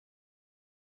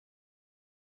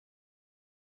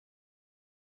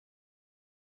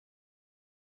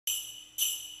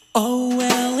Oh,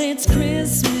 well, it's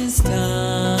Christmas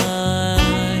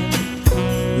time.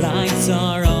 Lights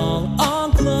are all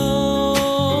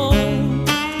aglow,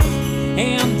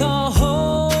 and the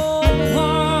whole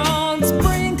world's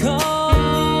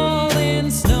sprinkled in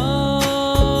snow.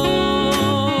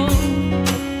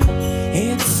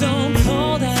 It's so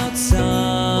cold outside,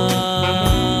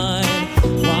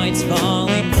 lights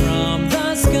falling from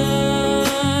the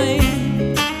sky,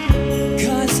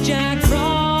 'cause Jack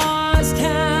Frost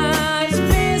has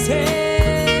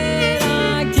visited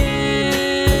again.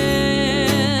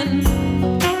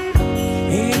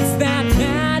 It's that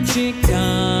magic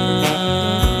time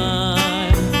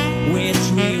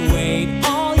which we wait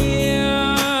all year,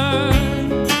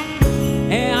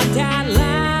 and at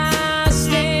last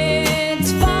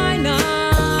it's finally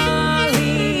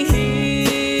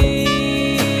here.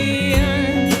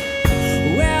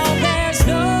 Well, there's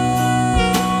no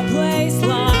place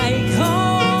like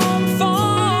home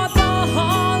for the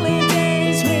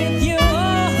holidays with you.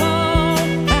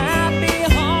 Happy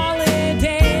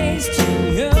holidays to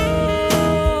you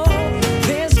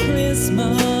this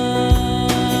Christmas.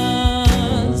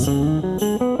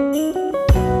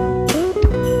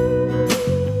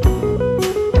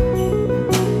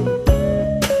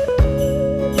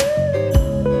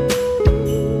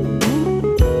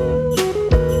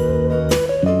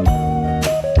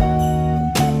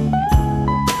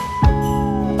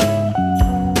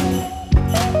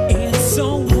 It's so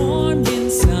warm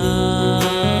inside.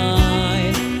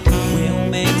 We'll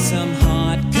make some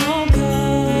hot cocoa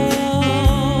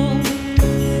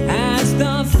as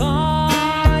the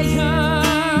fire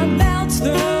melts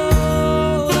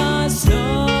through the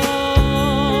snow.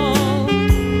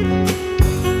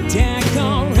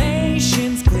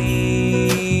 Decorations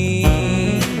gleam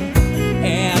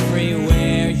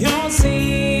everywhere you'll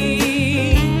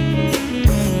see,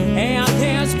 and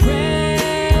there's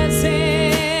presents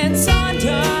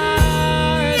under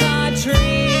the tree.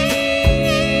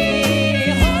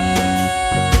 Oh,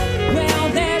 well,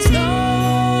 there's no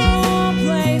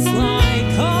place like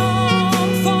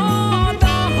home for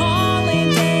the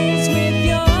holidays with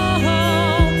you.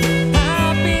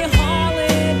 Happy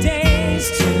holidays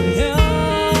to you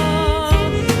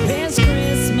this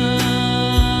Christmas.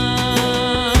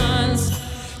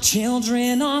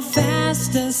 Children are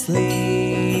fast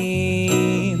asleep,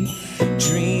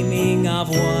 dreaming of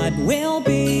what will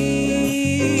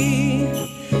be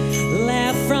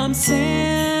left from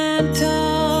Santa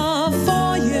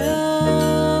for you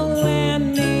and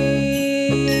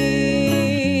me.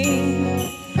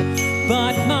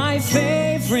 But my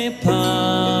favorite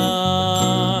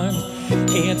part,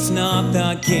 it's not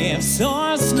the gifts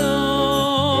or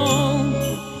snow,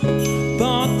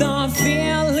 but the feeling